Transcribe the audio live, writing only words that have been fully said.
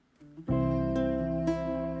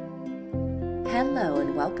Hello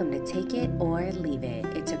and welcome to Take It or Leave It.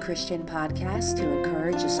 It's a Christian podcast to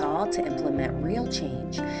encourage us all to implement real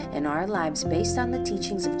change in our lives based on the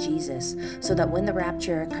teachings of Jesus, so that when the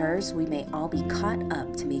rapture occurs, we may all be caught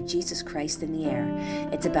up to meet Jesus Christ in the air.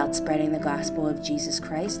 It's about spreading the gospel of Jesus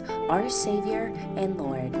Christ, our Savior and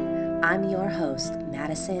Lord. I'm your host,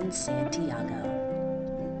 Madison Santiago.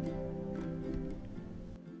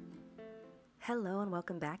 Hello and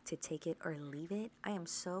welcome back to Take It or Leave It. I am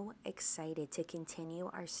so excited to continue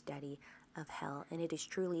our study of hell, and it is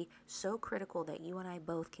truly so critical that you and I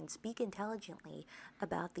both can speak intelligently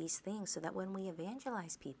about these things, so that when we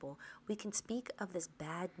evangelize people, we can speak of this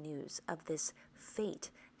bad news, of this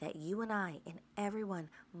fate that you and I and everyone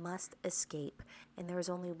must escape. And there is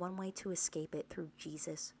only one way to escape it: through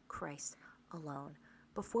Jesus Christ alone.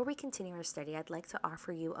 Before we continue our study, I'd like to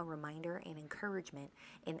offer you a reminder and encouragement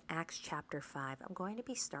in Acts chapter 5. I'm going to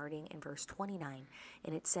be starting in verse 29,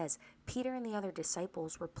 and it says, Peter and the other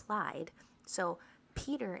disciples replied. So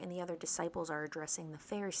Peter and the other disciples are addressing the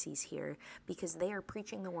Pharisees here because they are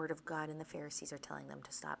preaching the word of God and the Pharisees are telling them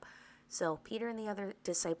to stop. So Peter and the other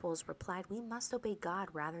disciples replied, "We must obey God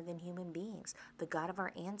rather than human beings. The God of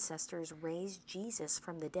our ancestors raised Jesus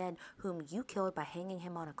from the dead, whom you killed by hanging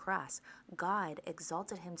him on a cross. God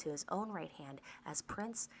exalted him to his own right hand as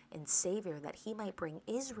Prince and Savior, that he might bring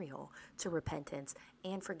Israel to repentance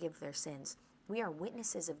and forgive their sins. We are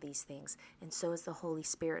witnesses of these things, and so is the Holy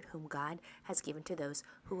Spirit, whom God has given to those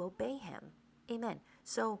who obey him." Amen.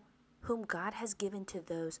 So whom God has given to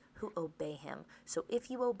those who obey him. So if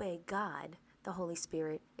you obey God, the Holy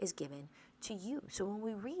Spirit is given to you. So when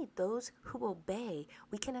we read those who obey,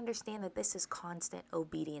 we can understand that this is constant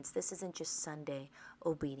obedience. This isn't just Sunday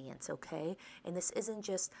obedience, okay? And this isn't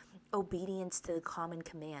just obedience to the common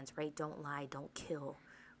commands, right? Don't lie, don't kill,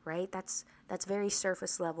 right? That's very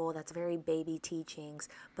surface level. That's very baby teachings.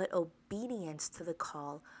 But obedience to the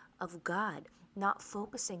call of God, not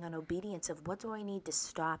focusing on obedience of what do I need to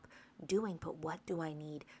stop doing, but what do I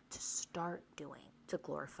need to start doing to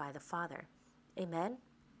glorify the Father. Amen?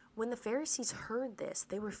 When the Pharisees heard this,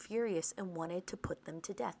 they were furious and wanted to put them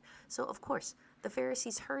to death. So, of course, the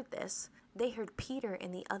Pharisees heard this. They heard Peter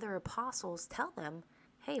and the other apostles tell them,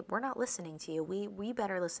 hey, we're not listening to you. We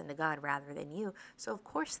better listen to God rather than you. So, of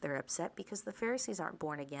course, they're upset because the Pharisees aren't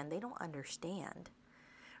born again. They don't understand,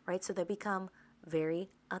 right? So they become very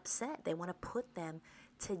upset. They want to put them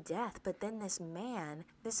to death. But then this man,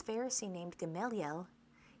 this Pharisee named Gamaliel,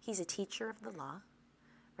 he's a teacher of the law,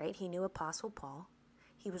 right? He knew Apostle Paul.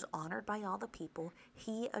 He was honored by all the people.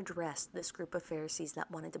 He addressed this group of Pharisees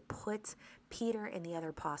that wanted to put Peter and the other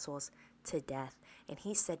apostles to death. And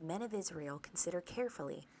he said, "Men of Israel, consider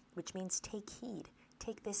carefully," which means take heed,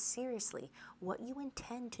 take this seriously, what you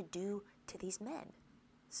intend to do to these men.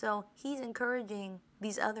 So he's encouraging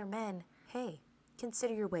these other men, hey,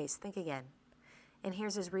 consider your ways, think again. And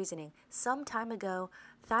here's his reasoning. Some time ago,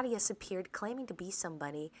 Thaddeus appeared claiming to be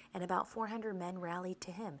somebody, and about 400 men rallied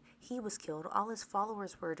to him. He was killed, all his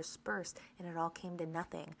followers were dispersed, and it all came to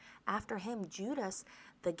nothing. After him, Judas,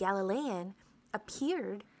 the Galilean,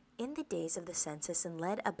 appeared in the days of the census and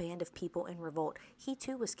led a band of people in revolt. He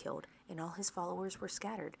too was killed, and all his followers were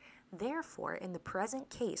scattered. Therefore, in the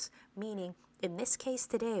present case, meaning in this case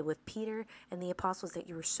today with Peter and the apostles that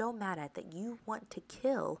you were so mad at that you want to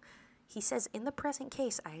kill, he says, in the present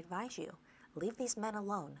case, I advise you, leave these men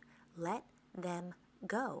alone. Let them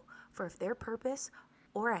go. For if their purpose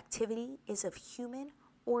or activity is of human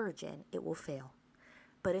origin, it will fail.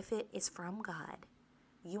 But if it is from God,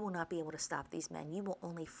 you will not be able to stop these men. You will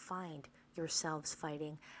only find yourselves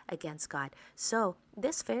fighting against God. So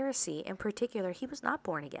this Pharisee in particular, he was not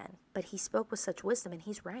born again, but he spoke with such wisdom, and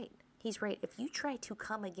he's right. He's right. If you try to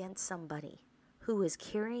come against somebody who is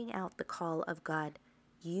carrying out the call of God,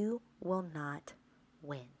 you will not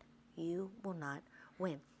win. You will not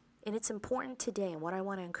win. And it's important today, and what I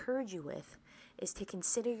want to encourage you with is to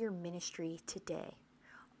consider your ministry today.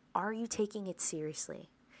 Are you taking it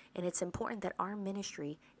seriously? And it's important that our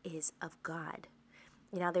ministry is of God.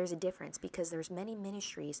 Now, there's a difference because there's many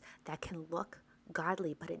ministries that can look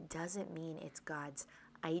godly, but it doesn't mean it's God's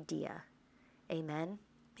idea. Amen?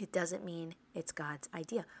 It doesn't mean it's God's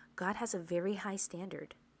idea. God has a very high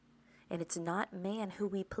standard. And it's not man who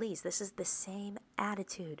we please. This is the same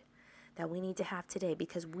attitude that we need to have today,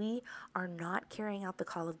 because we are not carrying out the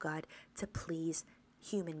call of God to please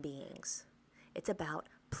human beings. It's about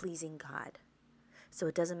pleasing God. So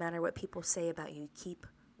it doesn't matter what people say about you. Keep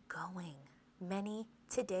going. Many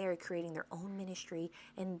today are creating their own ministry,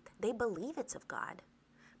 and they believe it's of God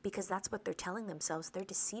because that's what they're telling themselves. They're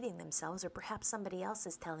deceiving themselves, or perhaps somebody else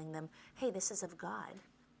is telling them, hey, this is of God.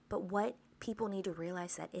 But what people need to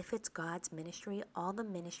realize that if it's God's ministry, all the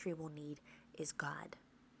ministry will need is God.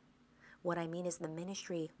 What I mean is the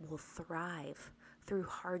ministry will thrive through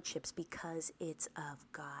hardships because it's of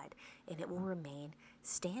God, and it will remain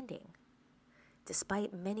standing.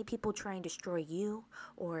 Despite many people trying to destroy you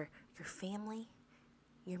or your family,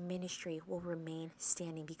 your ministry will remain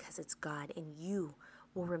standing because it's God, and you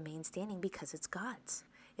will remain standing because it's God's.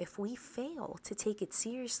 If we fail to take it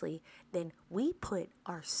seriously, then we put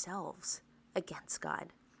ourselves against God.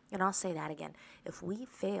 And I'll say that again. If we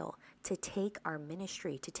fail to take our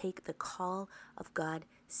ministry, to take the call of God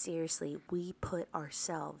seriously, we put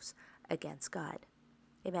ourselves against God.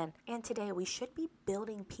 Amen. And today we should be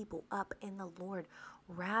building people up in the Lord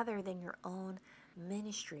rather than your own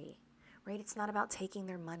ministry, right? It's not about taking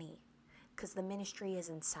their money because the ministry is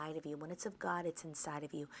inside of you. When it's of God, it's inside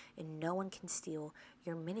of you, and no one can steal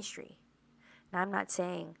your ministry. Now, I'm not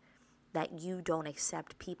saying that you don't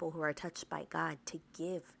accept people who are touched by God to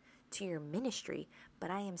give to your ministry, but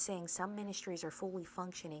I am saying some ministries are fully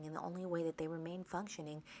functioning, and the only way that they remain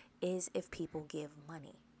functioning is if people give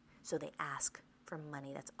money. So they ask for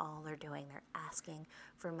money. That's all they're doing. They're asking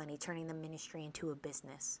for money, turning the ministry into a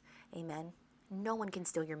business. Amen. No one can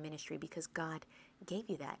steal your ministry because God gave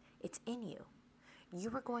you that. It's in you. You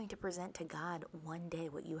are going to present to God one day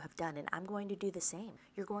what you have done, and I'm going to do the same.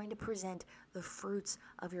 You're going to present the fruits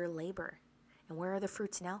of your labor. And where are the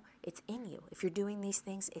fruits now? It's in you. If you're doing these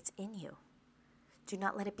things, it's in you. Do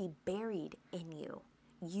not let it be buried in you.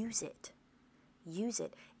 Use it. Use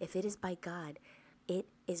it. If it is by God, it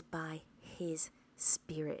is by His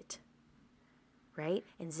Spirit. Right?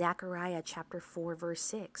 In Zechariah chapter 4, verse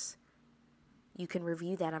 6. You can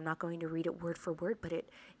review that. I'm not going to read it word for word, but it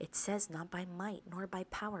says, not by might nor by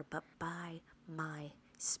power, but by my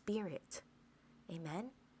Spirit.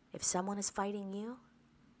 Amen? If someone is fighting you,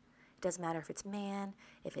 it doesn't matter if it's man,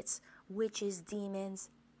 if it's witches, demons,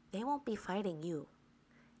 they won't be fighting you.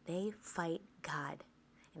 They fight God.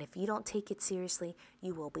 And if you don't take it seriously,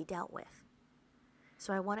 you will be dealt with.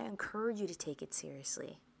 So I want to encourage you to take it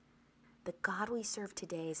seriously. The God we serve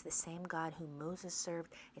today is the same God who Moses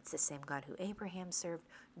served. It's the same God who Abraham served,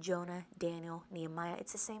 Jonah, Daniel, Nehemiah.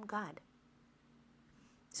 It's the same God.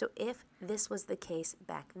 So if this was the case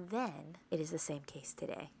back then, it is the same case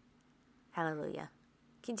today. Hallelujah.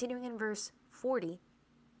 Continuing in verse 40,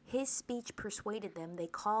 his speech persuaded them. They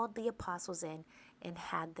called the apostles in and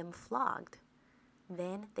had them flogged.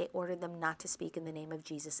 Then they ordered them not to speak in the name of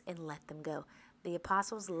Jesus and let them go. The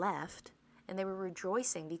apostles left, and they were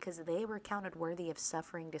rejoicing because they were counted worthy of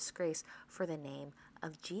suffering disgrace for the name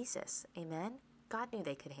of Jesus. Amen? God knew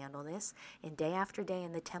they could handle this. And day after day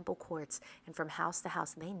in the temple courts and from house to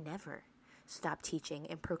house, they never stopped teaching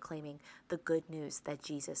and proclaiming the good news that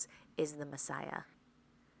Jesus is the Messiah.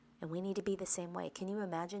 And we need to be the same way. Can you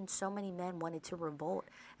imagine? So many men wanted to revolt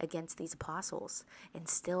against these apostles, and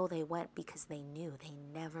still they went because they knew they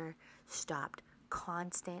never stopped.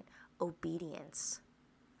 Constant obedience.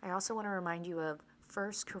 I also want to remind you of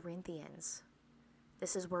 1 Corinthians.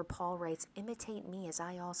 This is where Paul writes, imitate me as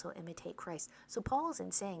I also imitate Christ. So Paul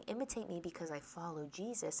isn't saying imitate me because I follow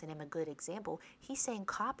Jesus and am a good example. He's saying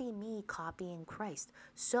copy me, copying Christ.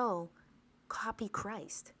 So copy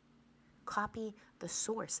Christ. Copy the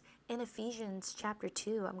source. In Ephesians chapter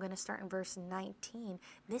 2, I'm going to start in verse 19.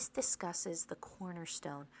 This discusses the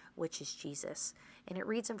cornerstone, which is Jesus. And it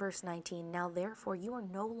reads in verse 19, now therefore you are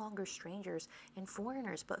no longer strangers and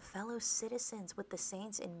foreigners, but fellow citizens with the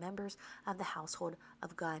saints and members of the household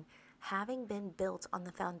of God, having been built on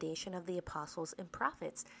the foundation of the apostles and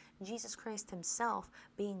prophets, Jesus Christ himself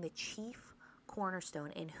being the chief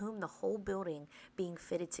cornerstone, in whom the whole building being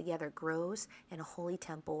fitted together grows in a holy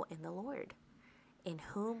temple in the Lord, in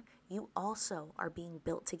whom you also are being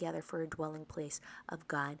built together for a dwelling place of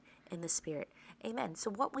God in the Spirit. Amen.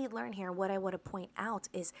 So what we learn here, what I want to point out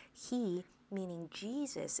is he, meaning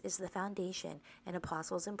Jesus, is the foundation, and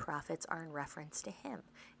apostles and prophets are in reference to him.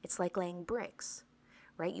 It's like laying bricks,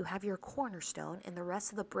 right? You have your cornerstone, and the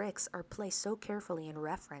rest of the bricks are placed so carefully in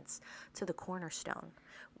reference to the cornerstone.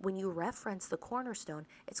 When you reference the cornerstone,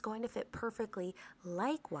 it's going to fit perfectly.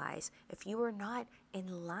 Likewise, if you are not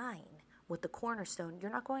in line with the cornerstone, you're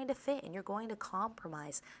not going to fit, and you're going to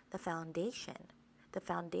compromise the foundation. The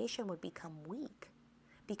foundation would become weak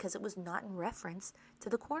because it was not in reference to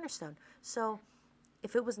the cornerstone. So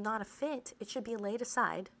if it was not a fit, it should be laid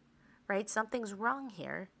aside, right? Something's wrong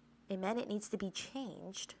here. Amen. It needs to be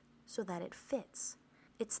changed so that it fits.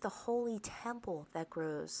 It's the holy temple that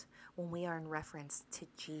grows when we are in reference to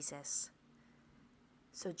Jesus.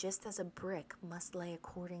 So just as a brick must lay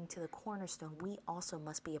according to the cornerstone, we also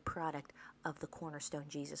must be a product of the cornerstone,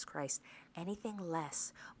 Jesus Christ. Anything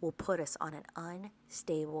less will put us on an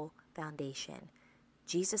unstable foundation.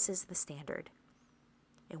 Jesus is the standard.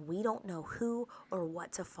 And we don't know who or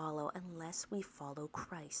what to follow unless we follow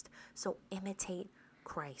Christ. So imitate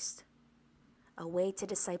Christ. A way to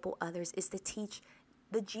disciple others is to teach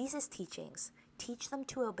the Jesus teachings. Teach them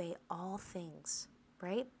to obey all things,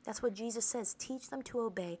 right? That's what Jesus says. Teach them to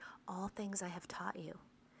obey all things I have taught you.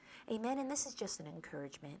 Amen. And this is just an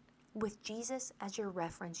encouragement. With Jesus as your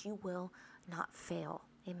reference, you will not fail.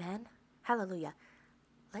 Amen. Hallelujah.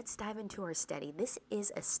 Let's dive into our study. This is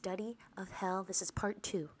a study of hell. This is part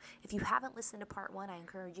 2. If you haven't listened to part 1, I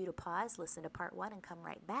encourage you to pause, listen to part 1, and come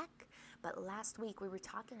right back. But last week we were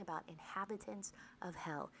talking about inhabitants of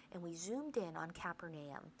hell, and we zoomed in on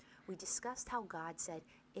Capernaum. We discussed how God said,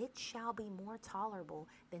 "It shall be more tolerable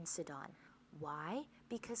than Sidon." Why?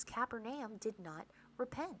 Because Capernaum did not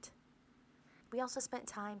repent. We also spent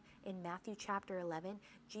time in Matthew chapter 11.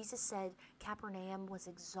 Jesus said Capernaum was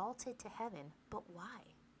exalted to heaven, but why?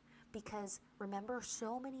 Because remember,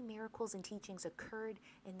 so many miracles and teachings occurred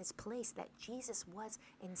in this place that Jesus was,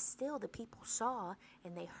 and still the people saw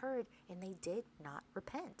and they heard and they did not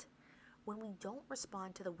repent. When we don't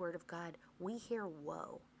respond to the word of God, we hear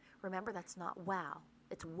woe. Remember, that's not wow,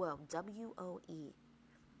 it's woe, W-O-E.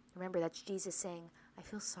 Remember, that's Jesus saying, I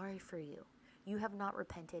feel sorry for you. You have not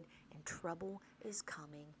repented and trouble is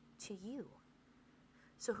coming to you.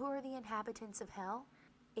 So who are the inhabitants of hell?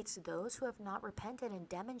 It's those who have not repented and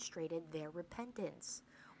demonstrated their repentance.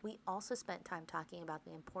 We also spent time talking about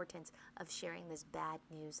the importance of sharing this bad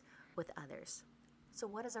news with others. So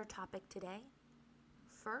what is our topic today?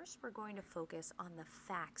 First, we're going to focus on the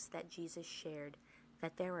facts that Jesus shared,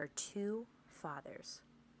 that there are 2 fathers.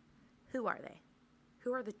 Who are they?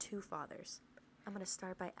 Who are the 2 fathers? I'm going to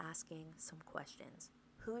start by asking some questions.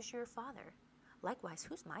 Who's your father? Likewise,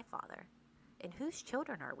 who's my father? And whose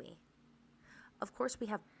children are we? Of course, we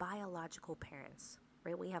have biological parents,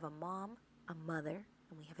 right? We have a mom, a mother,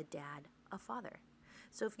 and we have a dad, a father.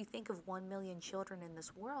 So if you think of 1 million children in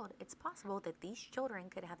this world, it's possible that these children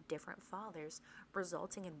could have different fathers,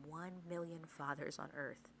 resulting in 1 million fathers on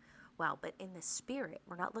earth. Wow, but in the spirit,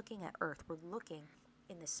 we're not looking at earth, we're looking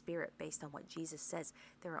in the spirit based on what Jesus says.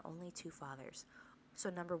 There are only 2 fathers. So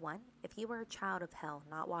number 1, if you are a child of hell,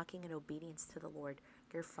 not walking in obedience to the Lord,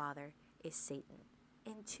 your father is Satan.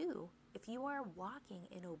 And 2, if you are walking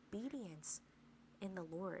in obedience in the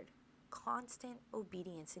Lord, constant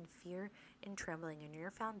obedience in fear and trembling, and your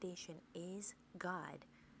foundation is God,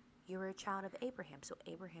 you're a child of Abraham. So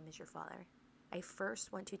Abraham is your father. I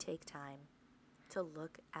first want to take time to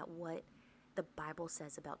look at what the Bible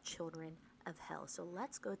says about children of hell. So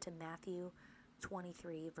let's go to Matthew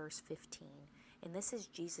 23, verse 15. And this is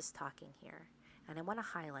Jesus talking here. And I want to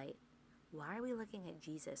highlight, why are we looking at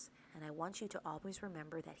Jesus? And I want you to always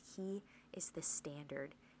remember that he is the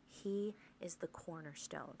standard. He is the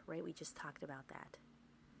cornerstone, right? We just talked about that.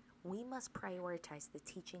 We must prioritize the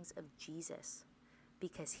teachings of Jesus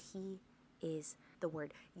because he is the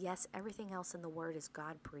Word. Yes, everything else in the Word is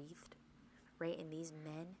God-breathed, right? And these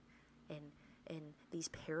men and these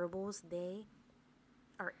parables, they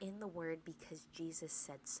are in the Word because Jesus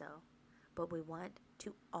said so. But we want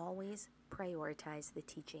to always prioritize the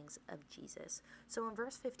teachings of Jesus. So in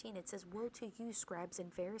verse 15 it says, "Woe to you, scribes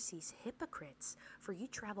and Pharisees, hypocrites, for you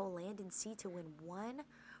travel land and sea to win one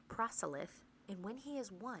proselyte, and when he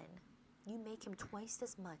is won, you make him twice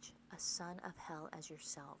as much a son of hell as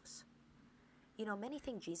yourselves." You know, many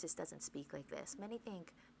think Jesus doesn't speak like this. Many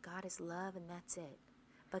think God is love and that's it.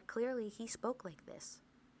 But clearly he spoke like this.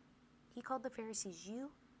 He called the Pharisees,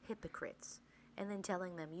 "You hypocrites," and then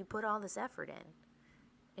telling them, you put all this effort in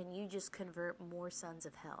and you just convert more sons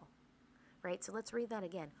of hell, right? So let's read that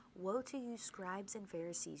again. "Woe to you, scribes and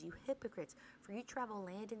Pharisees, you hypocrites, for you travel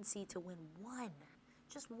land and sea to win one,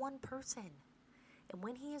 just one person. And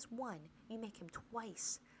when he is won, you make him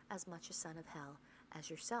twice as much a son of hell as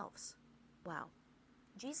yourselves." Wow.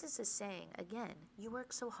 Jesus is saying, again, you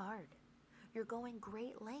work so hard. You're going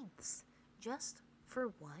great lengths just for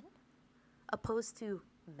one, opposed to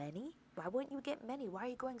many. Why wouldn't you get many? Why are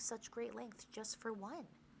you going such great lengths just for one?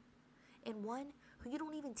 And one who you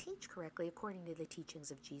don't even teach correctly according to the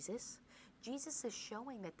teachings of Jesus. Jesus is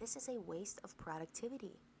showing that this is a waste of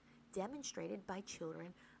productivity, demonstrated by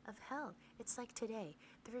children of hell. It's like today,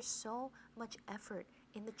 there is so much effort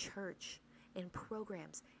in the church, in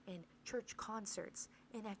programs, in church concerts,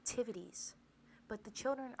 in activities, but the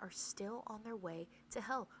children are still on their way to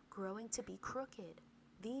hell, growing to be crooked.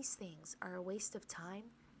 These things are a waste of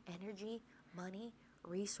time, energy, money,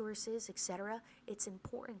 resources, etc., it's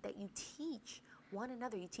important that you teach one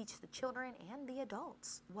another. You teach the children and the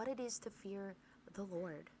adults what it is to fear the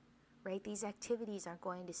Lord, right? These activities aren't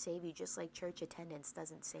going to save you, just like church attendance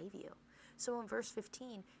doesn't save you. So in verse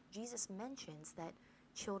 15, Jesus mentions that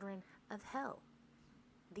children of hell,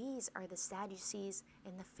 these are the Sadducees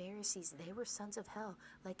and the Pharisees. They were sons of hell,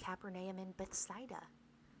 like Capernaum and Bethsaida,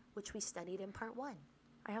 which we studied in part 1.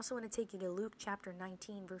 I also want to take you to Luke chapter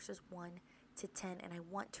 19, verses 1 to 10, and I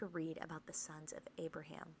want to read about the sons of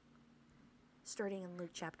Abraham. Starting in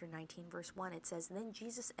Luke chapter 19, verse 1, it says, "Then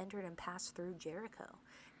Jesus entered and passed through Jericho.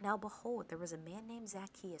 Now behold, there was a man named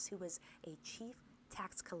Zacchaeus, who was a chief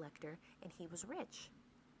tax collector, and he was rich."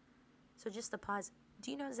 So just to pause,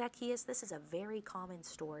 do you know Zacchaeus? This is a very common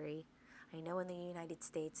story. I know in the United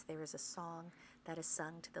States there is a song that is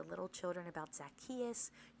sung to the little children about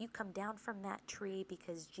Zacchaeus. You come down from that tree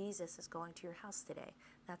because Jesus is going to your house today.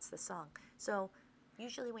 That's the song. So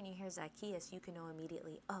usually when you hear Zacchaeus, you can know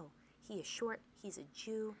immediately, oh, he is short, he's a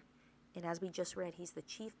Jew, and as we just read, he's the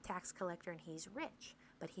chief tax collector and he's rich,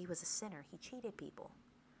 but he was a sinner. He cheated people,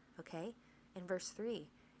 okay? In verse 3,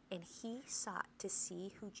 and he sought to see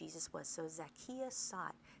who Jesus was. So Zacchaeus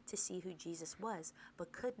sought to see who Jesus was,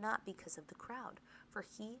 but could not because of the crowd, for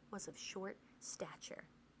he was of short stature.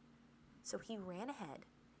 So he ran ahead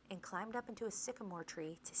and climbed up into a sycamore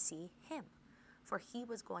tree to see him, for he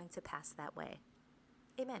was going to pass that way.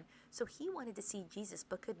 Amen. So he wanted to see Jesus,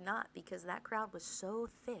 but could not because that crowd was so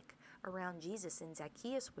thick around Jesus, and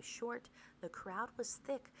Zacchaeus was short. The crowd was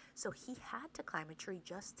thick, so he had to climb a tree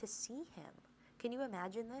just to see him. Can you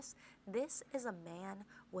imagine this? This is a man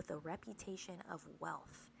with a reputation of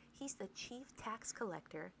wealth. He's the chief tax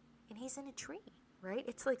collector, and he's in a tree, right?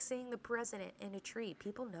 It's like seeing the president in a tree.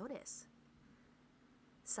 People notice.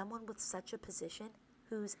 Someone with such a position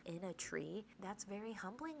who's in a tree, that's very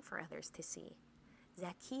humbling for others to see.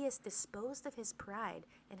 Zacchaeus disposed of his pride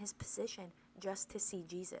and his position just to see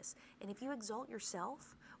Jesus. And if you exalt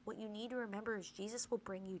yourself, what you need to remember is Jesus will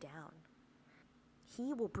bring you down.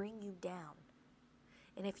 He will bring you down.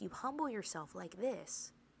 And if you humble yourself like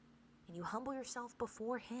this, and you humble yourself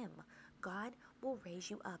before him, God will raise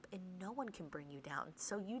you up and no one can bring you down.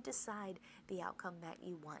 So you decide the outcome that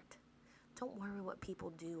you want. Don't worry what people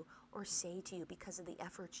do or say to you because of the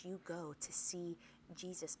efforts you go to see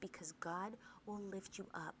Jesus, because God will lift you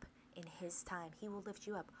up in his time. He will lift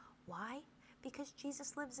you up. Why? Because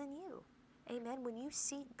Jesus lives in you. Amen. When you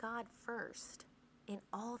seek God first in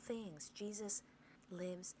all things, Jesus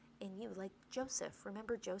lives in you. Like Joseph.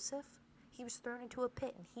 Remember Joseph? He was thrown into a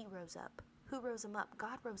pit and he rose up. Who rose him up?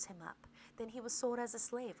 God rose him up. Then he was sold as a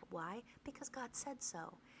slave. Why? Because God said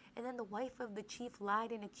so. And then the wife of the chief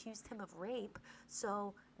lied and accused him of rape.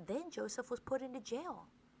 So then Joseph was put into jail.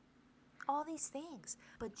 All these things.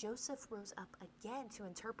 But Joseph rose up again to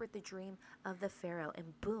interpret the dream of the Pharaoh.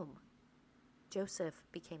 And boom, Joseph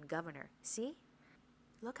became governor. See?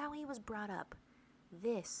 Look how he was brought up.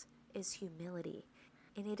 This is humility.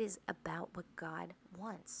 And it is about what God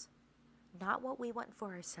wants, not what we want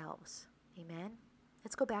for ourselves. Amen?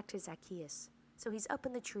 Let's go back to Zacchaeus. So he's up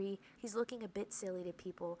in the tree. He's looking a bit silly to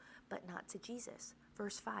people, but not to Jesus.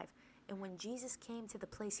 Verse 5, and when Jesus came to the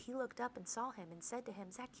place, he looked up and saw him and said to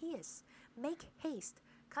him, Zacchaeus, make haste,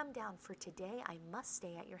 come down, for today I must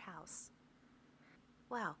stay at your house.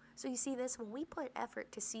 Wow. So you see this? When we put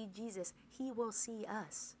effort to see Jesus, he will see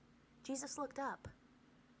us. Jesus looked up.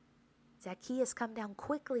 Zacchaeus, come down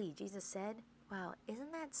quickly, Jesus said. Wow,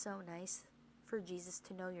 isn't that so nice for Jesus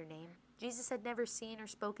to know your name? Jesus had never seen or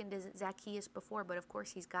spoken to Zacchaeus before, but of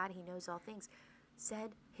course he's God, he knows all things.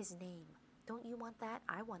 Said his name. Don't you want that?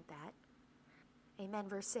 I want that. Amen.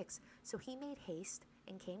 Verse 6, so he made haste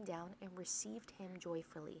and came down and received him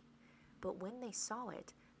joyfully. But when they saw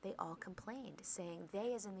it, they all complained, saying,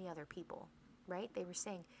 they as in the other people, right? They were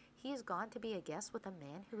saying, he has gone to be a guest with a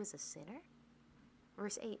man who is a sinner?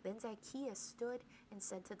 Verse 8, then Zacchaeus stood and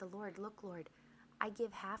said to the Lord, look, Lord, I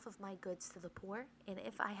give half of my goods to the poor, and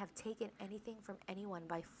if I have taken anything from anyone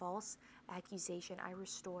by false accusation, I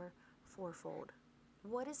restore fourfold.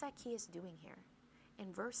 What is Zacchaeus doing here?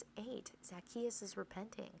 In verse 8, Zacchaeus is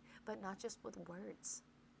repenting, but not just with words,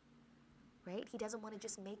 right? He doesn't want to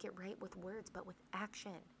just make it right with words, but with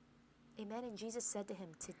action. Amen. And Jesus said to him,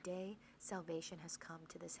 today salvation has come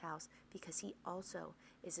to this house, because he also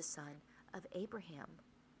is a son of Abraham.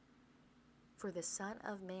 For the Son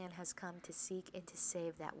of Man has come to seek and to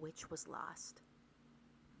save that which was lost.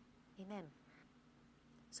 Amen.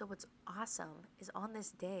 So what's awesome is on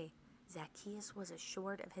this day, Zacchaeus was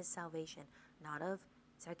assured of his salvation, not of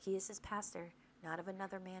Zacchaeus' pastor, not of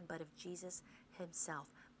another man, but of Jesus himself,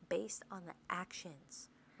 based on the actions,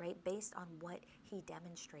 right? Based on what he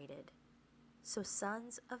demonstrated. So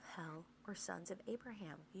sons of hell or sons of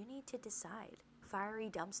Abraham, you need to decide. Fiery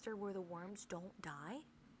dumpster where the worms don't die?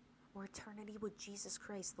 Or eternity with Jesus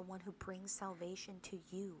Christ, the one who brings salvation to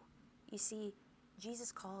you? You see,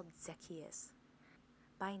 Jesus called Zacchaeus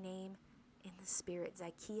by name in the Spirit.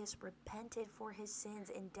 Zacchaeus repented for his sins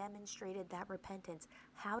and demonstrated that repentance.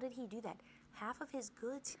 How did he do that? Half of his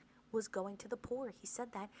goods was going to the poor. He said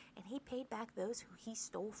that, and he paid back those who he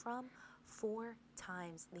stole from 4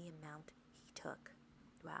 times the amount he took.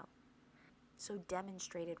 Wow. So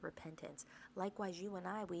demonstrated repentance. Likewise, you and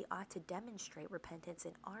I, we ought to demonstrate repentance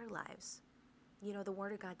in our lives. You know, the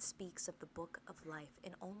Word of God speaks of the book of life,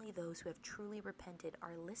 and only those who have truly repented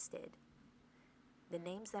are listed. The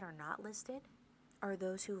names that are not listed are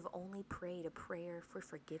those who have only prayed a prayer for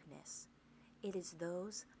forgiveness. It is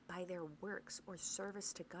those by their works or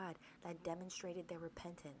service to God that demonstrated their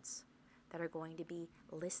repentance that are going to be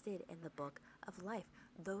listed in the book of life.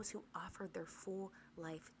 Those who offered their full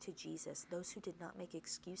life to Jesus, those who did not make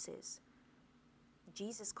excuses.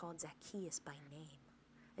 Jesus called Zacchaeus by name.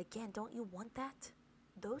 Again, don't you want that?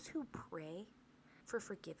 Those who pray for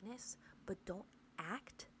forgiveness but don't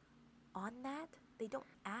act on that, they don't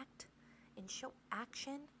act and show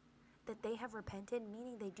action that they have repented,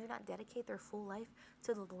 meaning they do not dedicate their full life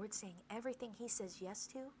to the Lord, saying everything he says yes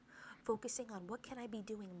to, focusing on what can I be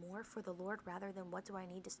doing more for the Lord rather than what do I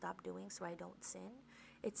need to stop doing so I don't sin.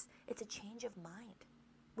 It's a change of mind.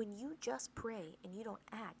 When you just pray and you don't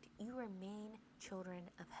act, you remain children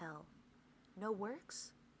of hell. No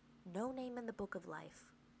works, no name in the book of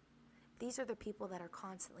life. These are the people that are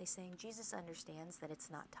constantly saying Jesus understands that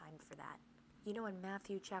it's not time for that. You know, in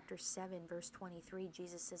Matthew chapter 7, verse 23,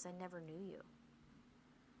 Jesus says, I never knew you.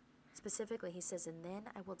 Specifically, he says, and then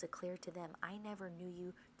I will declare to them, I never knew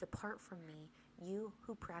you. Depart from me, you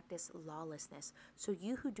who practice lawlessness. So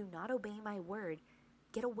you who do not obey my word,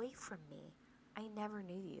 get away from me. I never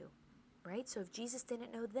knew you. Right? So if Jesus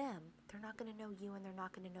didn't know them, they're not going to know you and they're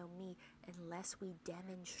not going to know me unless we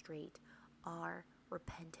demonstrate our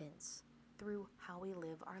repentance through how we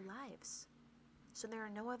live our lives. So there are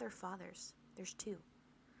no other fathers. There's 2.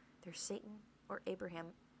 There's Satan or Abraham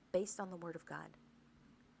based on the word of God.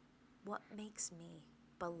 What makes me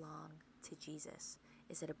belong to Jesus?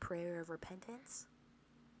 Is it a prayer of repentance?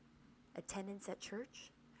 Attendance at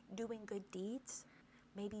church? Doing good deeds?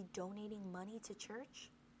 Maybe donating money to church?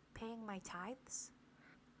 Paying my tithes?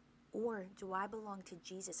 Or do I belong to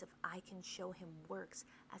Jesus if I can show him works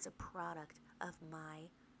as a product of my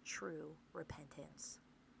true repentance?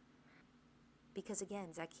 Because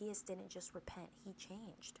again, Zacchaeus didn't just repent, he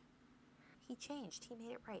changed. He changed, he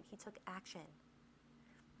made it right, he took action.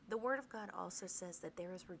 The Word of God also says that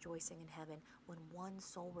there is rejoicing in heaven when one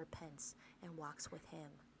soul repents and walks with him.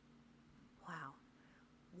 Wow,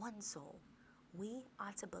 one soul. We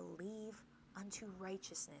ought to believe unto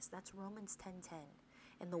righteousness. That's Romans 10:10.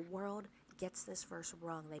 And the world gets this verse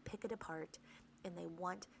wrong. They pick it apart and they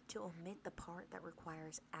want to omit the part that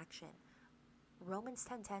requires action. Romans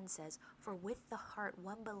 10:10 says, for with the heart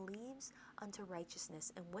one believes unto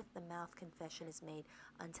righteousness, and with the mouth confession is made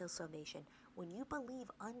until salvation. When you believe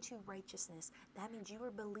unto righteousness, that means you are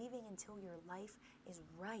believing until your life is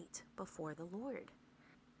right before the Lord.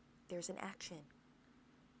 There's an action,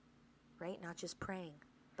 right? Not just praying,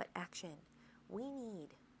 but action. We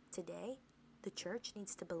need, today, the church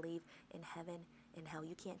needs to believe in heaven and hell.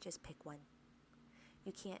 You can't just pick one.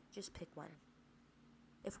 You can't just pick one.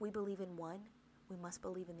 If we believe in one, we must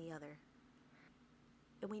believe in the other.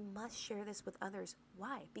 And we must share this with others.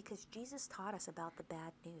 Why? Because Jesus taught us about the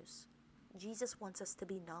bad news. Jesus wants us to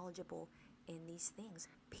be knowledgeable in these things.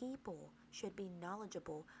 People should be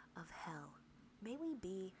knowledgeable of hell. May we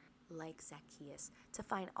be like Zacchaeus, to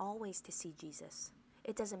find all ways to see Jesus.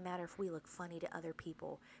 It doesn't matter if we look funny to other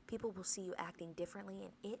people. People will see you acting differently,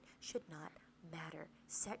 and it should not matter.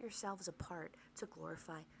 Set yourselves apart to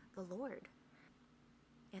glorify the Lord.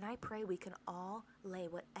 And I pray we can all lay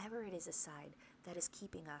whatever it is aside that is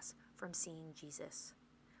keeping us from seeing Jesus.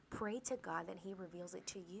 Pray to God that he reveals it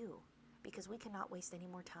to you, because we cannot waste any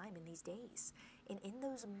more time in these days. And in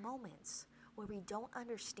those moments where we don't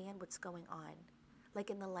understand what's going on, like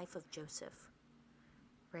in the life of Joseph,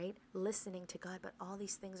 right? Listening to God, but all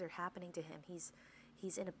these things are happening to him.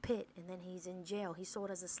 He's in a pit, and then he's in jail. He's sold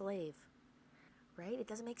as a slave, right? It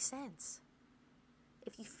doesn't make sense.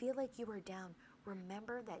 If you feel like you are down,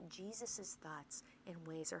 remember that Jesus' thoughts and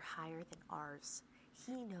ways are higher than ours.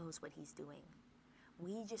 He knows what he's doing.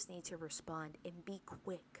 We just need to respond and be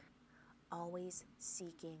quick, always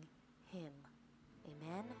seeking him.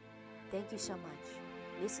 Amen? Thank you so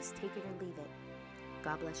much. This is Take It or Leave It.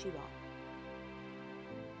 God bless you all.